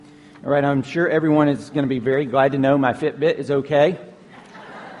All right, I'm sure everyone is going to be very glad to know my Fitbit is okay.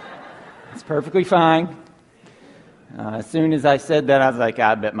 It's perfectly fine. As soon as I said that, I was like,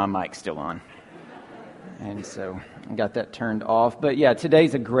 I bet my mic's still on. And so I got that turned off. But yeah,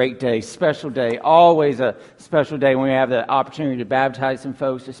 today's a great day, special day, always a special day when we have the opportunity to baptize some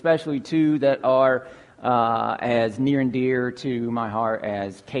folks, especially two that are as near and dear to my heart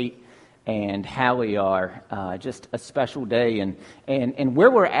as Kate and Hallie are. Just a special day. And where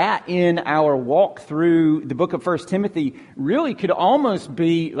we're at in our walk through the book of 1 Timothy really could almost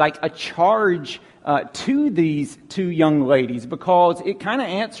be like a charge to these two young ladies, because it kind of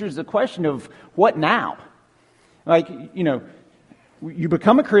answers the question of what now? Like, you know, you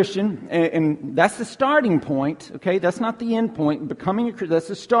become a Christian, and that's the starting point, okay? That's not the end point. Becoming a Christian, that's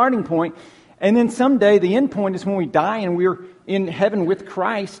the starting point. And then someday the end point is when we die and we're in heaven with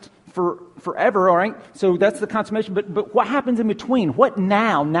Christ for forever, all right? So that's the consummation. But what happens in between? What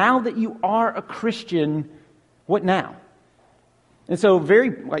now? Now that you are a Christian, what now? And so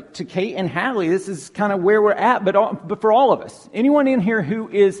to Kate and Hallie, this is kind of where we're at, but for all of us, anyone in here who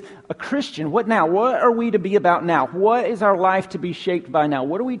is a Christian, what now? What are we to be about now? What is our life to be shaped by now?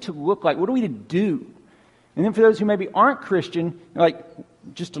 What are we to look like? What are we to do? And then for those who maybe aren't Christian, like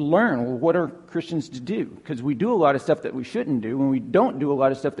just to learn, well, what are Christians to do? Because we do a lot of stuff that we shouldn't do, and we don't do a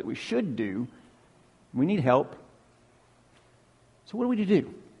lot of stuff that we should do. We need help. So what are we to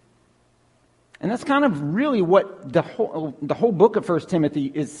do? And that's kind of really what the whole book of 1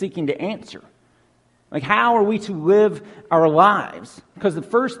 Timothy is seeking to answer. Like, how are we to live our lives? Because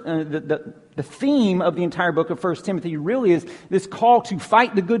the theme of the entire book of 1 Timothy really is this call to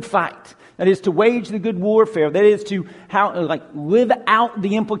fight the good fight. That is to wage the good warfare. That is to live out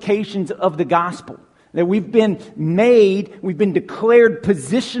the implications of the gospel. That we've been declared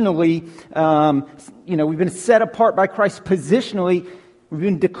positionally, we've been set apart by Christ positionally. We've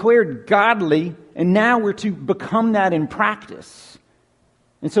been declared godly, and now we're to become that in practice.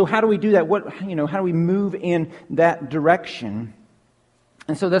 And so how do we do that? How do we move in that direction?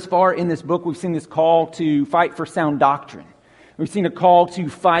 And so thus far in this book, we've seen this call to fight for sound doctrine. We've seen a call to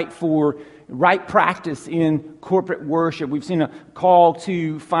fight for right practice in corporate worship. We've seen a call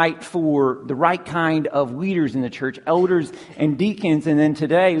to fight for the right kind of leaders in the church, elders and deacons. And then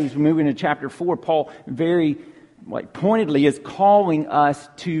today, as we move into chapter 4, Paul very pointedly is calling us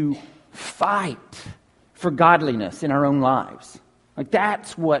to fight for godliness in our own lives. Like,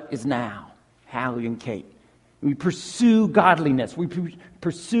 that's what is now, Hallie and Kate. We pursue godliness. We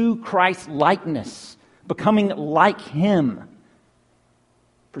pursue Christ's likeness, becoming like Him,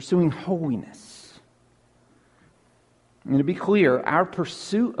 pursuing holiness. And to be clear, our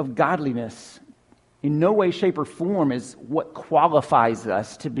pursuit of godliness in no way, shape, or form is what qualifies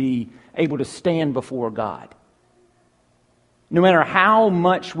us to be able to stand before God. No matter how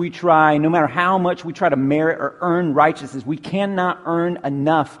much we try to merit or earn righteousness, we cannot earn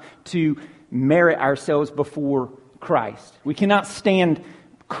enough to merit ourselves before Christ. We cannot stand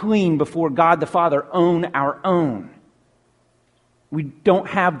clean before God the Father on our own. We don't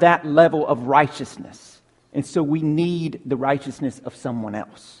have that level of righteousness. And so we need the righteousness of someone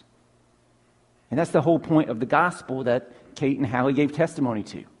else. And that's the whole point of the gospel that Kate and Hallie gave testimony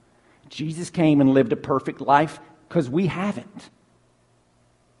to. Jesus came and lived a perfect life because we haven't.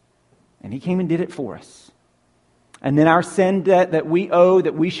 And He came and did it for us. And then our sin debt that we owe,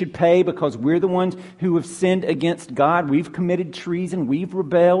 that we should pay because we're the ones who have sinned against God. We've committed treason. We've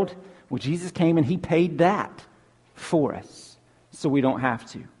rebelled. Well, Jesus came and He paid that for us so we don't have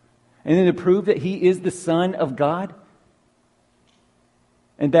to. And then to prove that He is the Son of God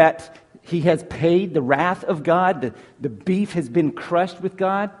and that He has paid the wrath of God, the beef has been crushed with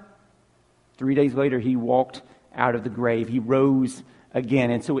God. 3 days later, He walked out of the grave. He rose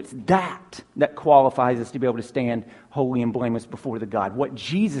again. And so it's that qualifies us to be able to stand holy and blameless before the God. What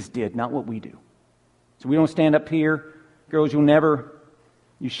Jesus did, not what we do. So we don't stand up here. Girls,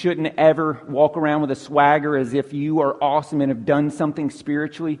 you shouldn't ever walk around with a swagger as if you are awesome and have done something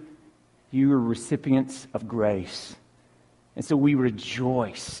spiritually. You are recipients of grace. And so we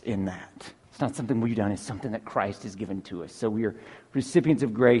rejoice in that. It's not something we've done. It's something that Christ has given to us. So we are recipients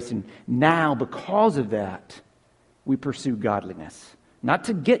of grace. And now, because of that, we pursue godliness. Not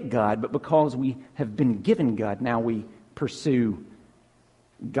to get God, but because we have been given God, now we pursue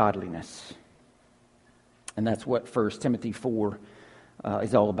godliness. And that's what 1 Timothy 4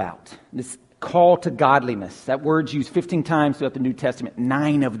 is all about. This call to godliness. That word's used 15 times throughout the New Testament.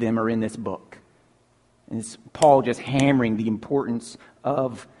 9 of them are in this book. And it's Paul just hammering the importance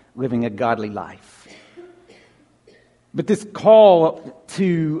of living a godly life. But this call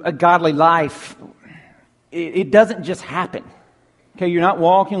to a godly life, it doesn't just happen. Okay, you're not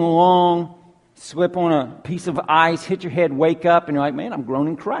walking along, slip on a piece of ice, hit your head, wake up, and you're like, man, I'm grown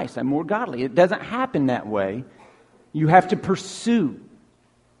in Christ. I'm more godly. It doesn't happen that way. You have to pursue.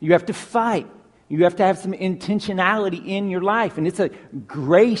 You have to fight. You have to have some intentionality in your life. And it's a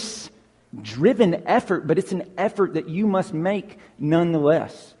grace-driven effort, but it's an effort that you must make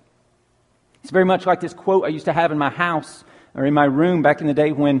nonetheless. It's very much like this quote I used to have in my house or in my room back in the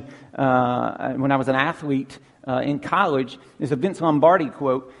day when I was an athlete in college. It's a Vince Lombardi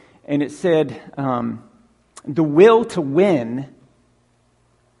quote, and it said, the will to win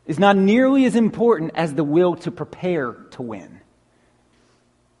is not nearly as important as the will to prepare to win.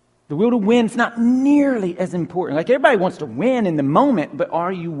 The will to win is not nearly as important. Like, everybody wants to win in the moment, but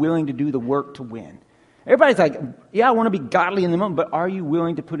are you willing to do the work to win? Everybody's like, yeah, I want to be godly in the moment, but are you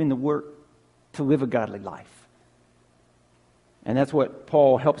willing to put in the work to live a godly life? And that's what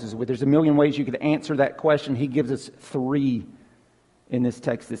Paul helps us with. There's a million ways you could answer that question. He gives us 3 in this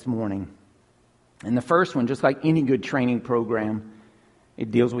text this morning. And the first one, just like any good training program,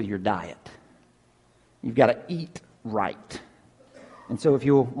 it deals with your diet. You've got to eat right. And so if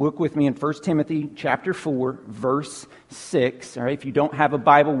you'll look with me in 1 Timothy chapter 4, verse 6. All right, if you don't have a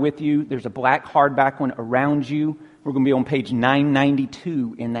Bible with you, there's a black hardback one around you. We're going to be on page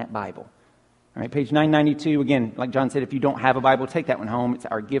 992 in that Bible. All right, page 992. Again, like John said, if you don't have a Bible, take that one home. It's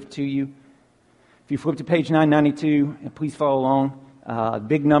our gift to you. If you flip to page 992, please follow along.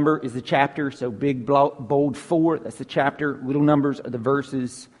 Big number is the chapter, so big, bold 4, that's the chapter. Little numbers are the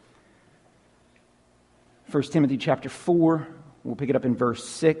verses. 1 Timothy chapter 4, we'll pick it up in verse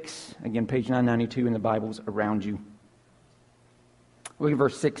 6. Again, page 992 in the Bibles around you. Look at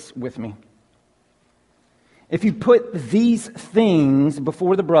verse 6 with me. If you put these things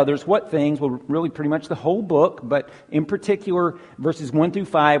before the brothers, what things? Well, really pretty much the whole book, but in particular verses 1 through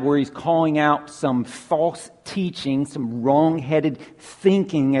 5, where he's calling out some false teaching, some wrong-headed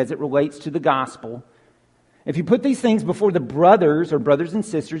thinking as it relates to the gospel. If you put these things before the brothers or brothers and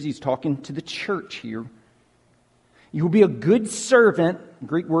sisters, he's talking to the church here, you will be a good servant.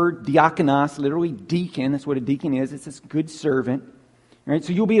 Greek word diakonos, literally deacon. That's what a deacon is. It's this good servant. All right,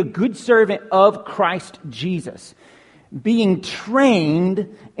 so you'll be a good servant of Christ Jesus, being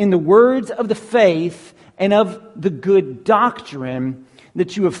trained in the words of the faith and of the good doctrine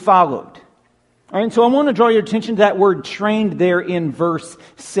that you have followed. All right, so I want to draw your attention to that word trained there in verse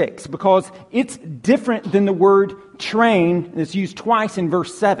 6, because it's different than the word trained that's used twice in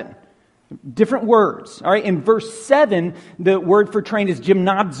verse 7. Different words. All right, in verse 7, the word for trained is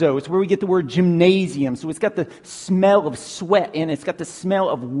gymnazo. It's where we get the word gymnasium. So it's got the smell of sweat in it. It's got the smell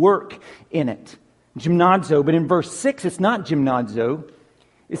of work in it. Gymnazo. But in verse 6, it's not gymnazo.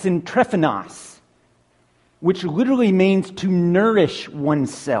 It's entrophanos, which literally means to nourish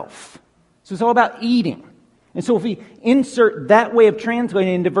oneself. So it's all about eating. And so if we insert that way of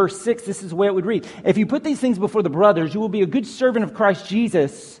translating into verse 6, this is the way it would read. If you put these things before the brothers, you will be a good servant of Christ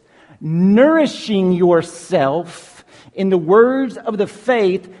Jesus, nourishing yourself in the words of the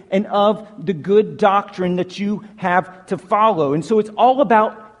faith and of the good doctrine that you have to follow. And so it's all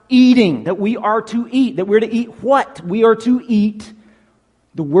about eating, that we are to eat. That we're to eat what? We are to eat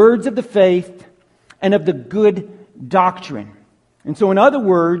the words of the faith and of the good doctrine. And so in other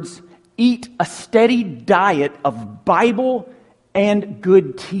words, eat a steady diet of Bible and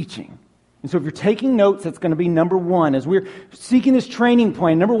good teaching. And so if you're taking notes, that's going to be number 1. As we're seeking this training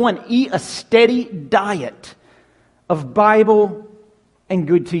plan, number 1, eat a steady diet of Bible and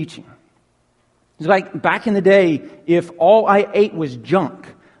good teaching. It's like back in the day, if all I ate was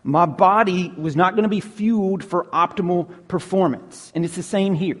junk, my body was not going to be fueled for optimal performance. And it's the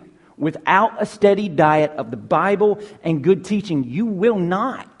same here. Without a steady diet of the Bible and good teaching, you will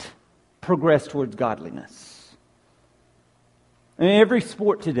not progress towards godliness. In every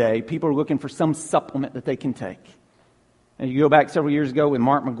sport today, people are looking for some supplement that they can take. And you go back several years ago with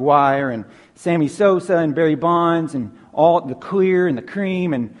Mark McGuire and Sammy Sosa and Barry Bonds and all the clear and the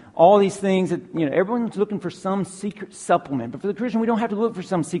cream and all these things that, everyone's looking for some secret supplement. But for the Christian, we don't have to look for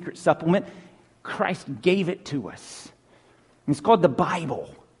some secret supplement. Christ gave it to us. And it's called the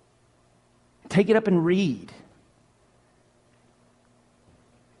Bible. Take it up and read.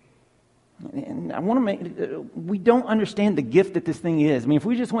 And I want to make, we don't understand the gift that this thing is. I mean, if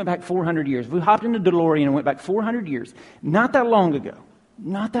we just went back 400 years, if we hopped into DeLorean and went back 400 years, not that long ago,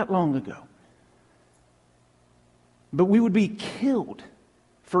 but we would be killed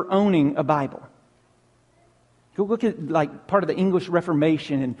for owning a Bible. Go look at like part of the English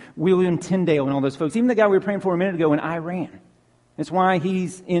Reformation and William Tyndale and all those folks. Even the guy we were praying for a minute ago in Iran. That's why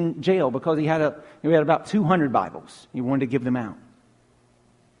he's in jail, because he had about 200 Bibles. He wanted to give them out.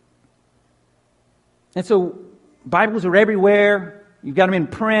 And so Bibles are everywhere. You've got them in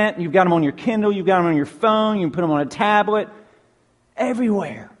print. You've got them on your Kindle. You've got them on your phone. You can put them on a tablet.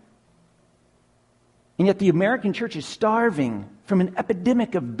 Everywhere. And yet the American church is starving from an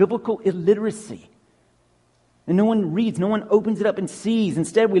epidemic of biblical illiteracy. And no one reads, no one opens it up and sees.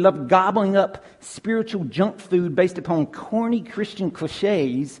 Instead, we love gobbling up spiritual junk food based upon corny Christian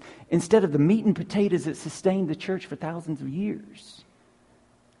cliches instead of the meat and potatoes that sustained the church for thousands of years.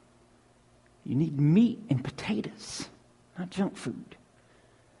 You need meat and potatoes, not junk food.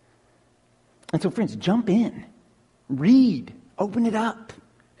 And so, friends, jump in. Read. Open it up.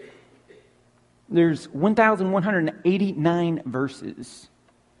 There's 1,189 verses,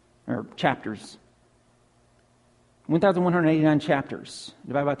 or chapters. 1,189 chapters,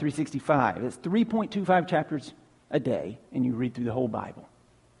 divided by 365. That's 3.25 chapters a day, and you read through the whole Bible.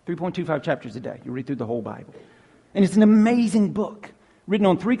 3.25 chapters a day. You read through the whole Bible. And it's an amazing book, written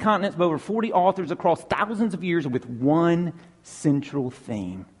on 3 continents by over 40 authors across thousands of years with one central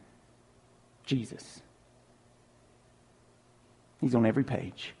theme: Jesus. He's on every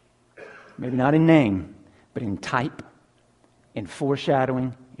page. Maybe not in name, but in type, in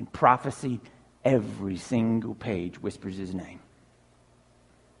foreshadowing, in prophecy. Every single page whispers his name.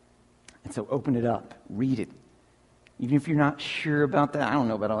 And so open it up. Read it. Even if you're not sure about that, I don't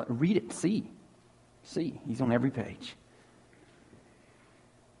know about all that. Read it. See. He's on every page.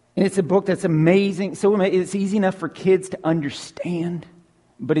 And it's a book that's amazing. So it's easy enough for kids to understand,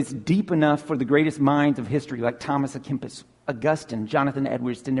 but it's deep enough for the greatest minds of history like Thomas à Kempis, Augustine, Jonathan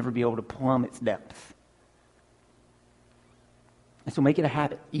Edwards to never be able to plumb its depth. And so make it a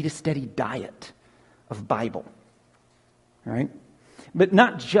habit. Eat a steady diet of Bible. All right? But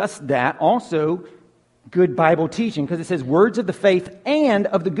not just that, also good Bible teaching, because it says words of the faith and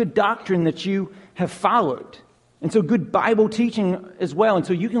of the good doctrine that you have followed. And so good Bible teaching as well. And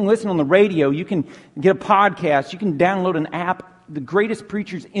so you can listen on the radio, you can get a podcast, you can download an app. The greatest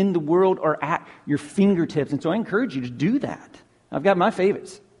preachers in the world are at your fingertips. And so I encourage you to do that. I've got my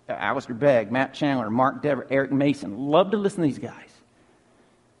favorites. Alistair Begg, Matt Chandler, Mark Dever, Eric Mason. Love to listen to these guys.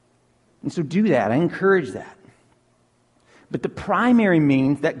 And so do that. I encourage that. But the primary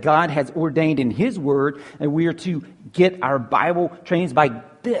means that God has ordained in His Word that we are to get our Bible trainings by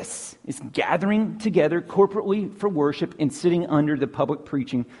this. It's gathering together corporately for worship and sitting under the public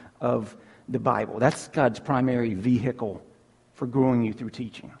preaching of the Bible. That's God's primary vehicle for growing you through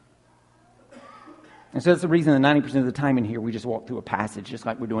teaching. And so that's the reason that 90% of the time in here we just walk through a passage just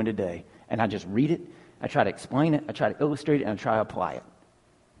like we're doing today. And I just read it, I try to explain it, I try to illustrate it, and I try to apply it.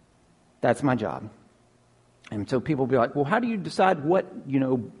 That's my job. And so people will be like, well, how do you decide what,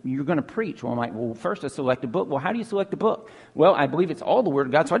 you're going to preach? Well, I'm like, well, first I select a book. Well, how do you select a book? Well, I believe it's all the Word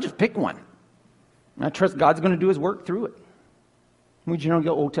of God, so I just pick one. And I trust God's going to do His work through it. We generally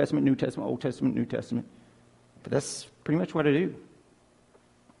go Old Testament, New Testament, Old Testament, New Testament. But that's pretty much what I do.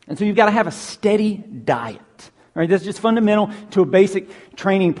 And so you've got to have a steady diet. Right? That's just fundamental to a basic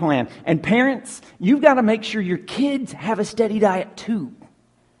training plan. And parents, you've got to make sure your kids have a steady diet too.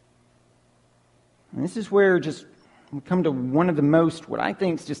 And this is where we come to one of the most, what I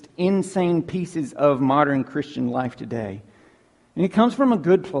think is just insane pieces of modern Christian life today. And it comes from a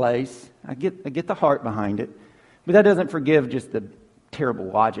good place. I get the heart behind it. But that doesn't forgive just the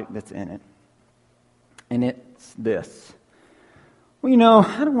terrible logic that's in it. And it's this. Well,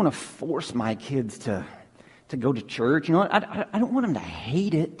 I don't want to force my kids to go to church. I don't want them to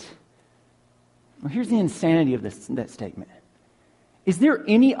hate it. Well, here's the insanity of that statement. Is there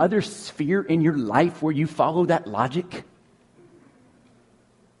any other sphere in your life where you follow that logic?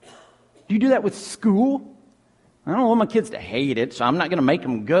 Do you do that with school? I don't want my kids to hate it, so I'm not going to make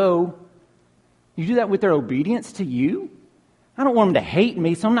them go. You do that with their obedience to you? I don't want them to hate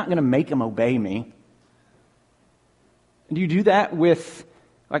me, so I'm not going to make them obey me. Do you do that with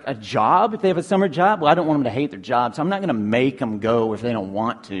like a job? If they have a summer job, well, I don't want them to hate their job, so I'm not going to make them go if they don't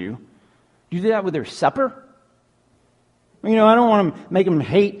want to. Do you do that with their supper? I don't want to make them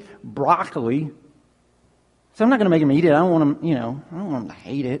hate broccoli, so I'm not going to make them eat it. I don't want them, I don't want them to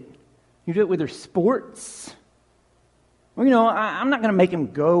hate it. You do it with their sports. Well, I'm not going to make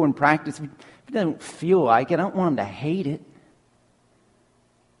them go and practice if it doesn't feel like it. I don't want them to hate it.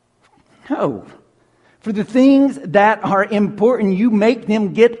 No. For the things that are important, you make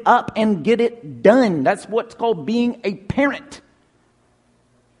them get up and get it done. That's what's called being a parent.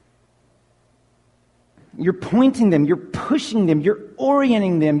 You're pointing them, you're pushing them, you're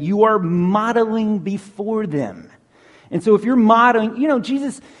orienting them, you are modeling before them. And so if you're modeling,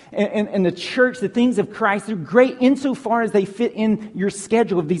 Jesus and the church, the things of Christ, they're great insofar as they fit in your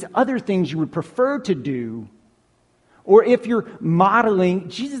schedule of these other things you would prefer to do. Or if you're modeling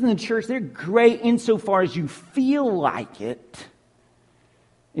Jesus and the church, they're great insofar as you feel like it.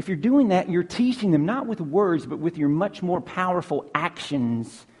 If you're doing that, you're teaching them not with words, but with your much more powerful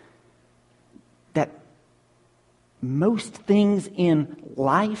actions, that most things in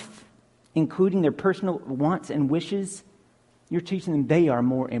life, including their personal wants and wishes, you're teaching them they are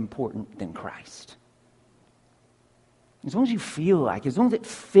more important than Christ. As long as you feel like, as long as it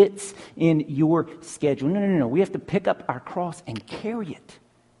fits in your schedule. No. We have to pick up our cross and carry it.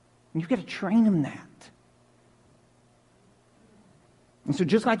 And you've got to train them that. And so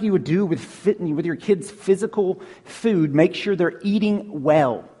just like you would do with your kids' physical food, make sure they're eating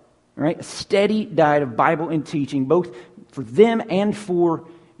well. Right? A steady diet of Bible and teaching, both for them and for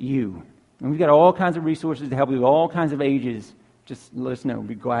you. And we've got all kinds of resources to help you with all kinds of ages. Just let us know. We'd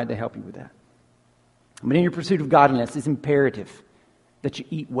be glad to help you with that. But in your pursuit of godliness, it's imperative that you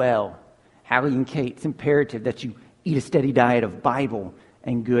eat well. Hallie and Kate, it's imperative that you eat a steady diet of Bible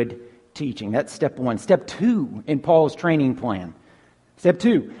and good teaching. That's step one. Step two in Paul's training plan. Step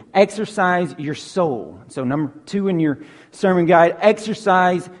two, exercise your soul. So number 2 in your sermon guide,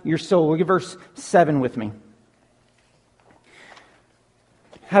 exercise your soul. Look at verse 7 with me.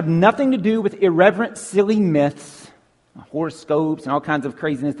 Have nothing to do with irreverent, silly myths, horoscopes, and all kinds of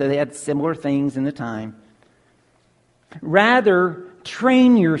craziness that they had similar things in the time. Rather,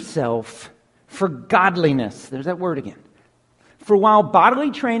 train yourself for godliness. There's that word again. For while bodily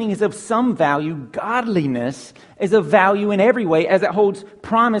training is of some value, godliness is of value in every way, as it holds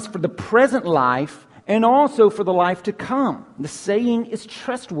promise for the present life and also for the life to come. The saying is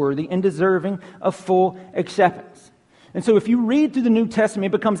trustworthy and deserving of full acceptance. And so if you read through the New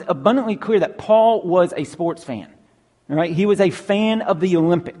Testament, it becomes abundantly clear that Paul was a sports fan. All right? He was a fan of the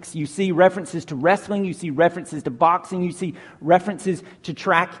Olympics. You see references to wrestling, you see references to boxing, you see references to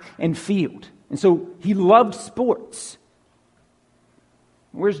track and field. And so he loved sports.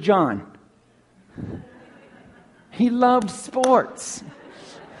 Where's John? He loved sports.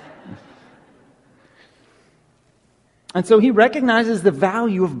 And so he recognizes the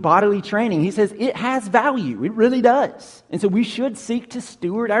value of bodily training. He says it has value. It really does. And so we should seek to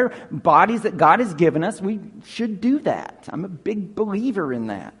steward our bodies that God has given us. We should do that. I'm a big believer in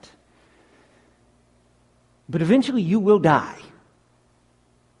that. But eventually you will die.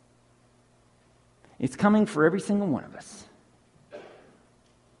 It's coming for every single one of us.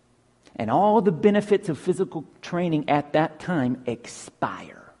 And all the benefits of physical training at that time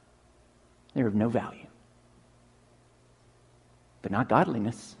expire. They're of no value. But not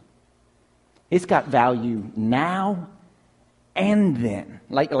godliness. It's got value now and then.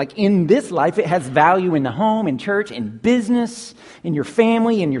 Like in this life, it has value in the home, in church, in business, in your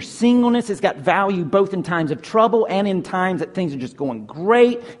family, in your singleness. It's got value both in times of trouble and in times that things are just going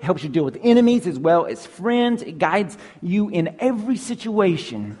great. It helps you deal with enemies as well as friends. It guides you in every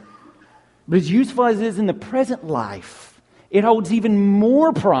situation. But as useful as it is in the present life, it holds even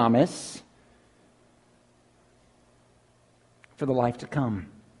more promise for the life to come.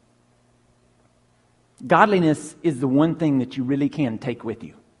 Godliness is the one thing that you really can take with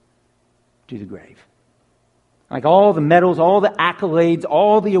you to the grave. Like all the medals, all the accolades,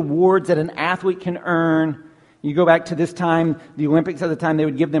 all the awards that an athlete can earn. You go back to this time, the Olympics at the time, they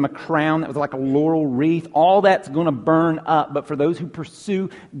would give them a crown that was like a laurel wreath. All that's going to burn up. But for those who pursue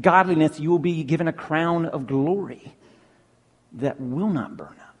godliness, you will be given a crown of glory that will not burn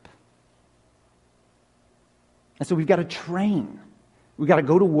up. And so we've got to train. We've got to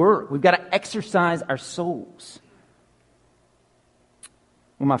go to work. We've got to exercise our souls.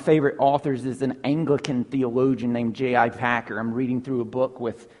 One of my favorite authors is an Anglican theologian named J.I. Packer. I'm reading through a book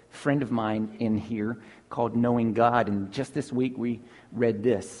with a friend of mine in here called Knowing God, and just this week we read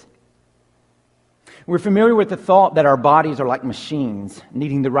this. We're familiar with the thought that our bodies are like machines,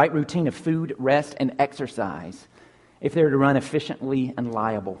 needing the right routine of food, rest, and exercise if they're to run efficiently and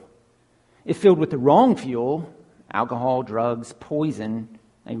liable. If filled with the wrong fuel, alcohol, drugs, poison,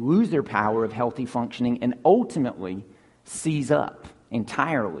 they lose their power of healthy functioning and ultimately seize up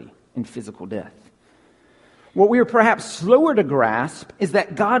entirely in physical death. What we are perhaps slower to grasp is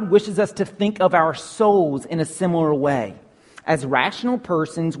that God wishes us to think of our souls in a similar way. As rational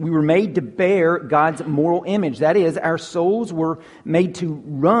persons, we were made to bear God's moral image. That is, our souls were made to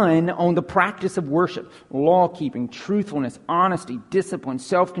run on the practice of worship, law-keeping, truthfulness, honesty, discipline,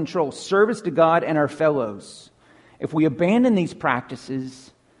 self-control, service to God and our fellows. If we abandon these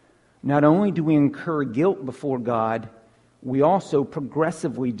practices, not only do we incur guilt before God, we also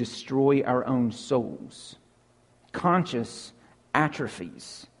progressively destroy our own souls. Conscience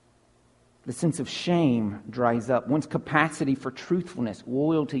atrophies. The sense of shame dries up. One's capacity for truthfulness,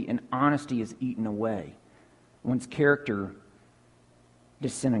 loyalty, and honesty is eaten away. One's character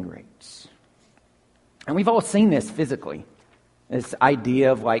disintegrates. And we've all seen this physically. This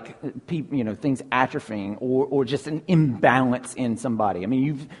idea of like, things atrophying or just an imbalance in somebody. I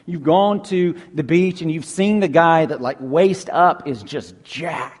mean, you've gone to the beach and you've seen the guy that like waist up is just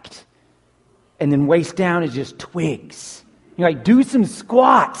jacked, and then waist down is just twigs. You're like, do some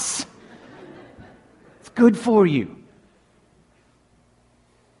squats. It's good for you.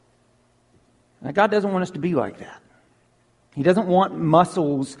 Now, God doesn't want us to be like that. He doesn't want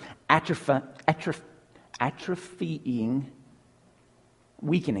muscles atrophying,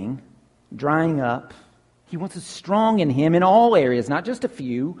 weakening, drying up. He wants us strong in Him in all areas, not just a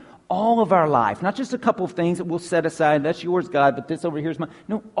few, all of our life. Not just a couple of things that we'll set aside. That's yours, God, but this over here is mine.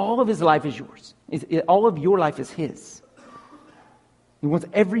 No, all of His life is yours. All of your life is His. He wants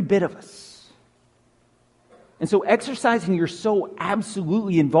every bit of us. And so exercising your soul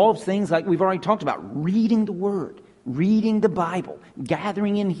absolutely involves things like we've already talked about, reading the Word, reading the Bible,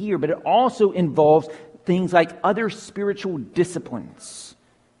 gathering in here, but it also involves things like other spiritual disciplines,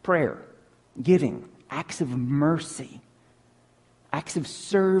 prayer, giving, acts of mercy, acts of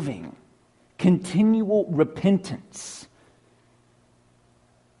serving, continual repentance,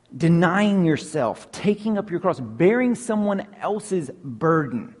 denying yourself, taking up your cross, bearing someone else's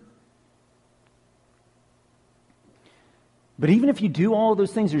burden. But even if you do all of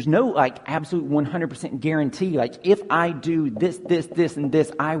those things, there's no like absolute 100% guarantee. Like if I do this, and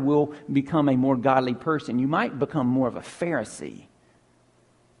this, I will become a more godly person. You might become more of a Pharisee.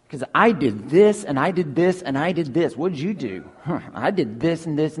 Because I did this, and I did this, and I did this. What did you do? I did this,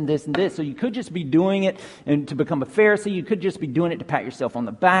 and this, and this, and this. So you could just be doing it and to become a Pharisee. You could just be doing it to pat yourself on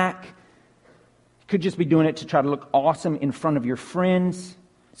the back. You could just be doing it to try to look awesome in front of your friends.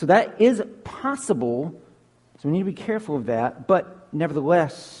 So that is possible. So we need to be careful of that. But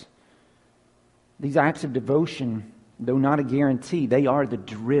nevertheless, these acts of devotion, though not a guarantee, they are the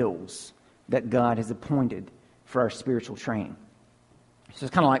drills that God has appointed for our spiritual training. So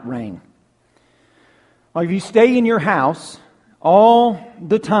it's kind of like rain. Like if you stay in your house all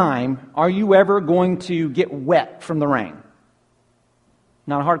the time, are you ever going to get wet from the rain?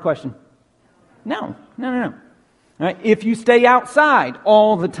 Not a hard question. No. All right? If you stay outside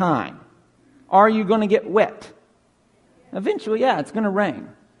all the time, are you going to get wet? Eventually, yeah, it's going to rain.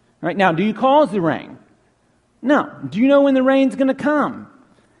 All right, now, do you cause the rain? No. Do you know when the rain's going to come?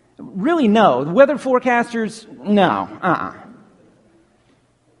 Really, no. The weather forecasters, no.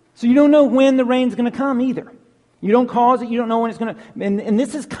 So you don't know when the rain's going to come either. You don't cause it. You don't know when it's going to... And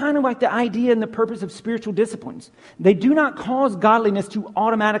this is kind of like the idea and the purpose of spiritual disciplines. They do not cause godliness to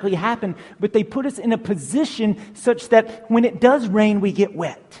automatically happen, but they put us in a position such that when it does rain, we get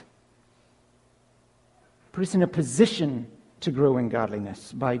wet. Put us in a position to grow in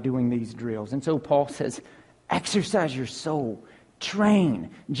godliness by doing these drills. And so Paul says, exercise your soul, train,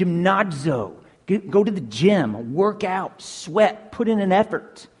 gymnazo, go to the gym, work out, sweat, put in an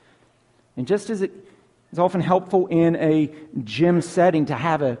effort. And just as it is often helpful in a gym setting to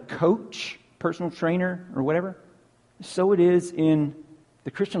have a coach, personal trainer, or whatever, so it is in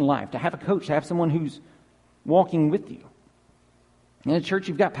the Christian life to have a coach, to have someone who's walking with you. In a church,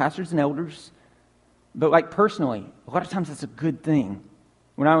 you've got pastors and elders. But like personally, a lot of times that's a good thing.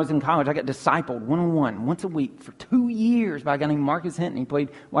 When I was in college, I got discipled one-on-one once a week for 2 years by a guy named Marcus Hinton. He played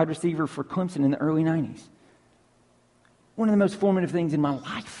wide receiver for Clemson in the early 90s. One of the most formative things in my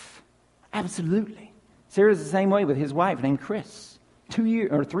life. Absolutely. Sarah's the same way with his wife named Chris. 2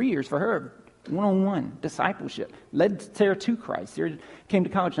 years or 3 years for her, one-on-one discipleship. Led Sarah to Christ. Sarah came to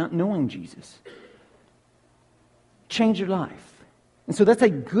college not knowing Jesus. Change your life. And so that's a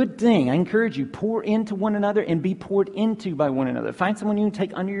good thing. I encourage you, pour into one another and be poured into by one another. Find someone you can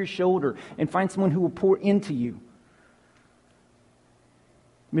take under your shoulder and find someone who will pour into you.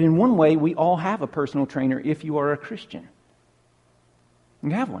 But in one way, we all have a personal trainer if you are a Christian.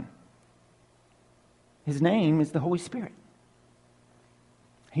 You have one. His name is the Holy Spirit.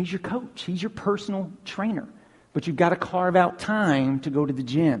 He's your coach. He's your personal trainer. But you've got to carve out time to go to the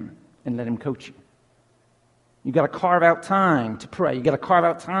gym and let him coach you. You've got to carve out time to pray. You've got to carve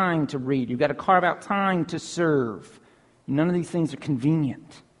out time to read. You've got to carve out time to serve. None of these things are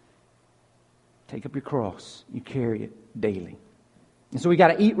convenient. Take up your cross. You carry it daily. And so we got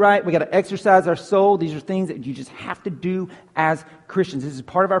to eat right. We got to exercise our soul. These are things that you just have to do as Christians. This is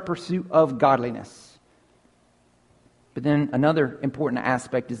part of our pursuit of godliness. But then another important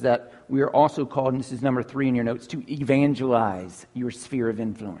aspect is that we are also called, and this is number 3 in your notes, to evangelize your sphere of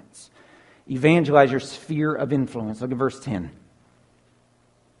influence. Evangelize your sphere of influence. Look at verse 10.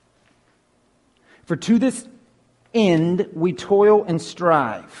 For to this end we toil and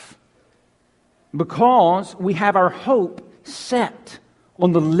strive, because we have our hope set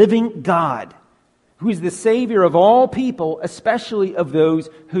on the living God, who is the Savior of all people, especially of those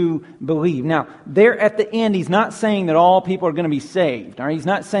who believe. Now, there at the end, he's not saying that all people are going to be saved. All right? He's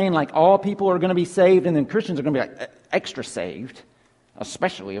not saying like all people are going to be saved and then Christians are going to be like extra saved,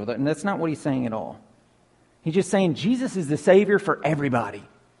 especially. And that's not what he's saying at all. He's just saying Jesus is the Savior for everybody.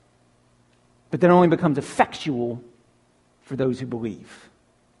 But that only becomes effectual for those who believe.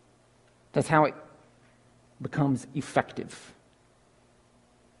 That's how it becomes effective.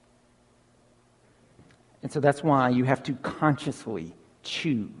 And so that's why you have to consciously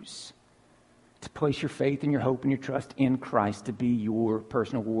choose to place your faith and your hope and your trust in Christ to be your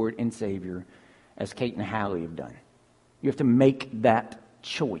personal Lord and Savior, as Kate and Hallie have done. You have to make that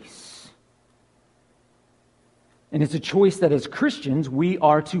choice. And it's a choice that as Christians we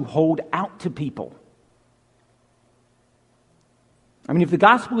are to hold out to people. I mean, if the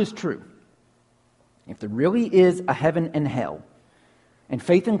gospel is true, if there really is a heaven and hell, and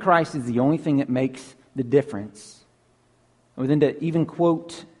faith in Christ is the only thing that makes the difference, or then to even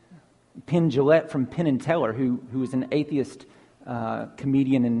quote Penn Jillette from Penn and Teller, who is an atheist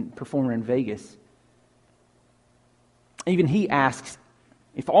comedian and performer in Vegas, even he asks,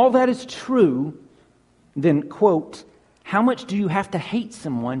 if all that is true, then, quote, how much do you have to hate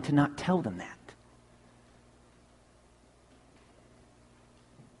someone to not tell them that?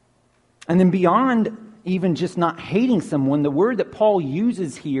 And then beyond even just not hating someone, the word that Paul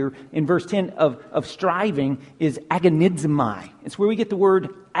uses here in verse 10 of striving is agonizomai. It's where we get the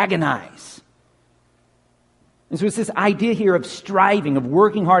word agonize. And so it's this idea here of striving, of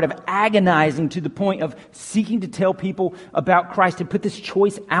working hard, of agonizing to the point of seeking to tell people about Christ, to put this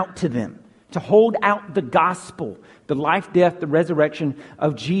choice out to them, to hold out the gospel, the life, death, the resurrection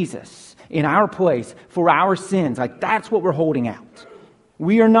of Jesus in our place for our sins. Like that's what we're holding out.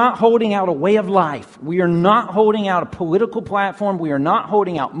 We are not holding out a way of life. We are not holding out a political platform. We are not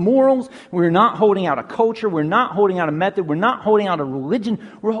holding out morals. We are not holding out a culture. We're not holding out a method. We're not holding out a religion.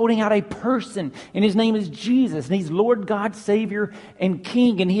 We're holding out a person. And his name is Jesus. And he's Lord God, Savior, and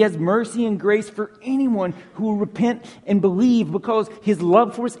King. And he has mercy and grace for anyone who will repent and believe, because his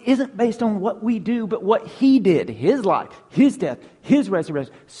love for us isn't based on what we do, but what he did. His life, his death, his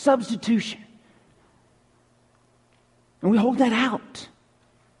resurrection, substitution. And we hold that out.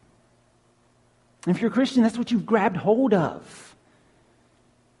 And if you're a Christian, that's what you've grabbed hold of.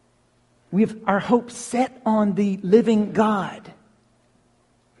 We have our hope set on the living God.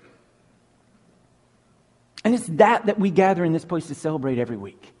 And it's that we gather in this place to celebrate every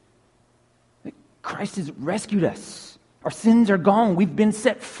week. That Christ has rescued us. Our sins are gone. We've been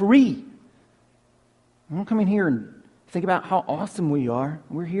set free. We don't come in here and think about how awesome we are.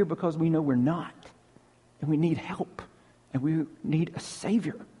 We're here because we know we're not. And we need help. And we need a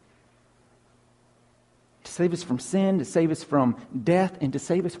Savior. To save us from sin, to save us from death, and to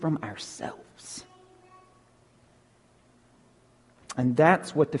save us from ourselves. And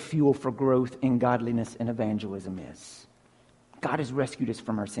that's what the fuel for growth in godliness and evangelism is. God has rescued us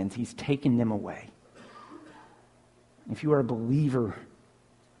from our sins. He's taken them away. If you are a believer,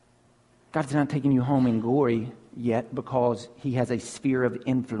 God's not taking you home in glory yet, because he has a sphere of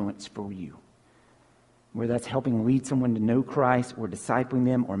influence for you. Whether that's helping lead someone to know Christ, or discipling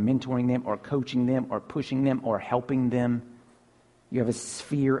them, or mentoring them, or coaching them, or pushing them, or helping them. You have a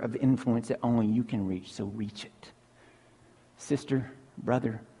sphere of influence that only you can reach, so reach it. Sister,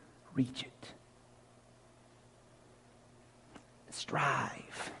 brother, reach it.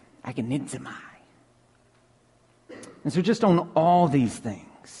 Strive. Agonizomai. And so just on all these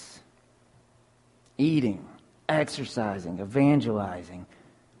things, eating, exercising, evangelizing,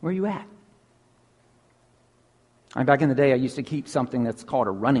 where are you at? Back in the day, I used to keep something that's called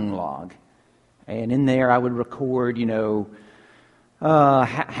a running log. And in there, I would record,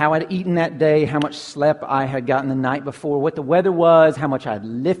 how I'd eaten that day, how much sleep I had gotten the night before, what the weather was, how much I'd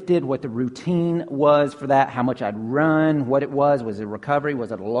lifted, what the routine was for that, how much I'd run, what it was. Was it recovery?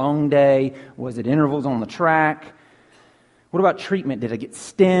 Was it a long day? Was it intervals on the track? What about treatment? Did I get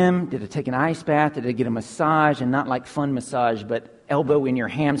stim? Did I take an ice bath? Did I get a massage? And not like fun massage, but elbow in your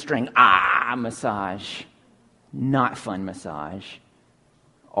hamstring, massage. Not fun massage,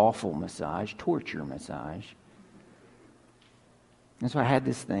 awful massage, torture massage. And so I had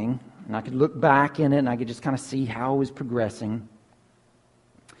this thing, and I could look back in it, and I could just kind of see how I was progressing.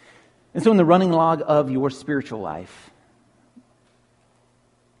 And so in the running log of your spiritual life,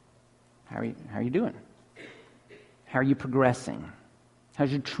 how are you doing? How are you progressing?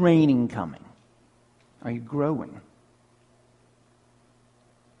 How's your training coming? Are you growing?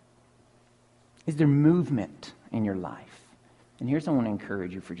 Is there movement in your life? And here's what I want to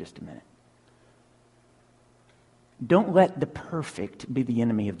encourage you for just a minute. Don't let the perfect be the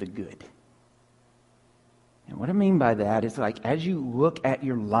enemy of the good. And what I mean by that is, like, as you look at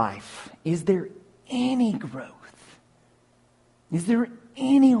your life, is there any growth? Is there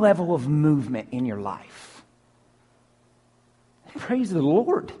any level of movement in your life? Praise the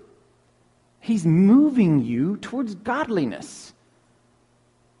Lord. He's moving you towards godliness.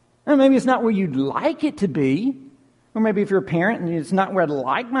 And maybe it's not where you'd like it to be. Or maybe if you're a parent and it's not where I'd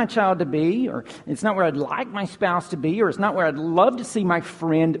like my child to be, or it's not where I'd like my spouse to be, or it's not where I'd love to see my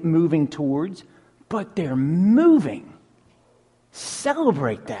friend moving towards, but they're moving.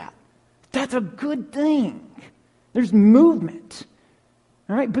 Celebrate that. That's a good thing. There's movement.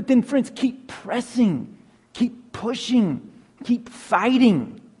 All right? But then, friends, keep pressing, keep pushing, keep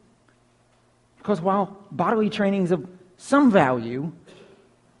fighting. Because while bodily training is of some value,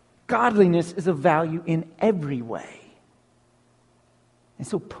 godliness is of value in every way. And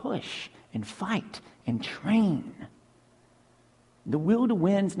so push and fight and train. The will to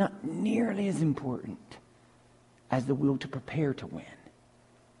win is not nearly as important as the will to prepare to win.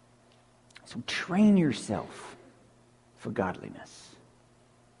 So train yourself for godliness.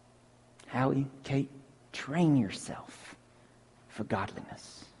 Hallie, Kate, train yourself for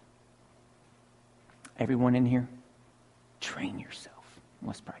godliness. Everyone in here, train yourself.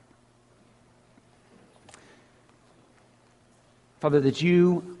 Let's pray. Father, that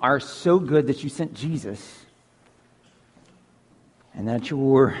you are so good that you sent Jesus, and that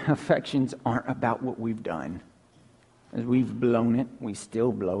your affections aren't about what we've done. As we've blown it, we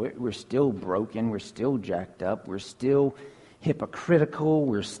still blow it. We're still broken. We're still jacked up. We're still hypocritical.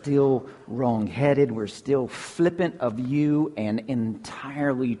 We're still wrong-headed. We're still flippant of you and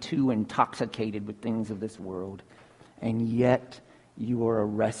entirely too intoxicated with things of this world. And yet, you are a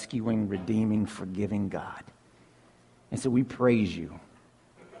rescuing, redeeming, forgiving God. And so we praise you.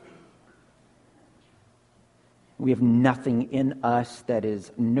 We have nothing in us that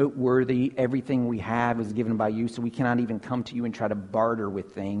is noteworthy. Everything we have is given by you, so we cannot even come to you and try to barter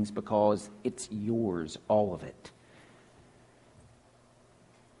with things because it's yours, all of it.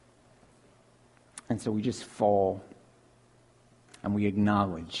 And so we just fall and we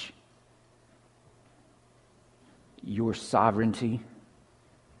acknowledge your sovereignty,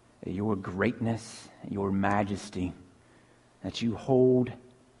 your greatness, your majesty, that you hold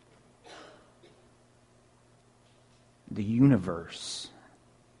the universe.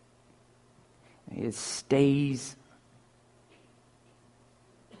 It stays,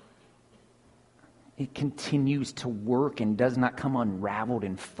 it continues to work and does not come unraveled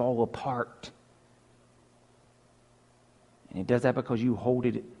and fall apart. And it does that because you hold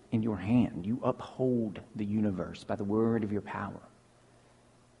it in your hand. You uphold the universe by the word of your power.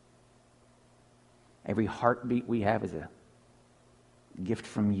 Every heartbeat we have is a gift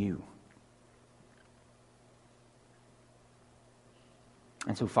from you.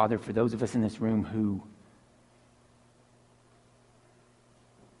 And so, Father, for those of us in this room who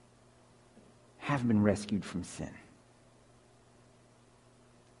have been rescued from sin,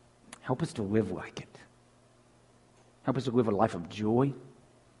 help us to live like it. Help us to live a life of joy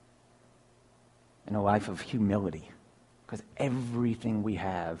and a life of humility, because everything we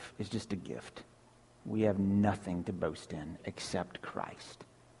have is just a gift. We have nothing to boast in except Christ.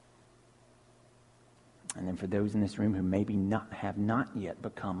 And then for those in this room who maybe have not yet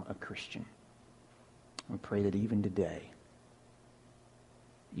become a Christian, we pray that even today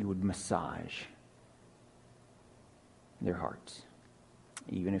you would massage their hearts,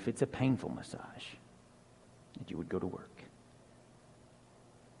 even if it's a painful massage, that you would go to work.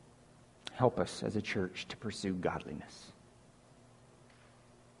 Help us as a church to pursue godliness.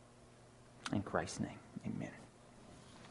 In Christ's name, amen.